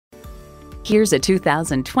Here's a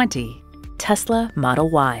 2020 Tesla Model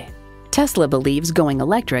Y. Tesla believes going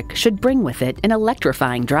electric should bring with it an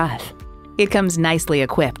electrifying drive. It comes nicely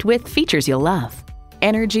equipped with features you'll love: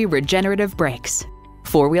 energy regenerative brakes,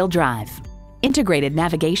 four-wheel drive, integrated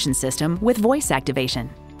navigation system with voice activation,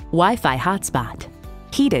 Wi-Fi hotspot,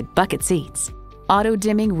 heated bucket seats,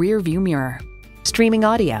 auto-dimming rear view mirror, streaming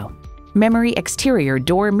audio, memory exterior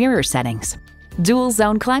door mirror settings, dual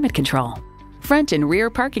zone climate control, front and rear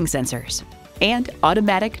parking sensors, and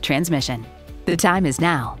automatic transmission. The time is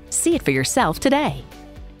now. See it for yourself today.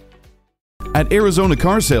 At Arizona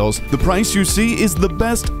Car Sales, the price you see is the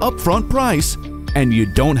best upfront price, and you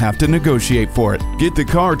don't have to negotiate for it. Get the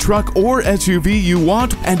car, truck, or SUV you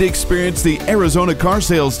want and experience the Arizona Car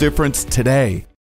Sales difference today.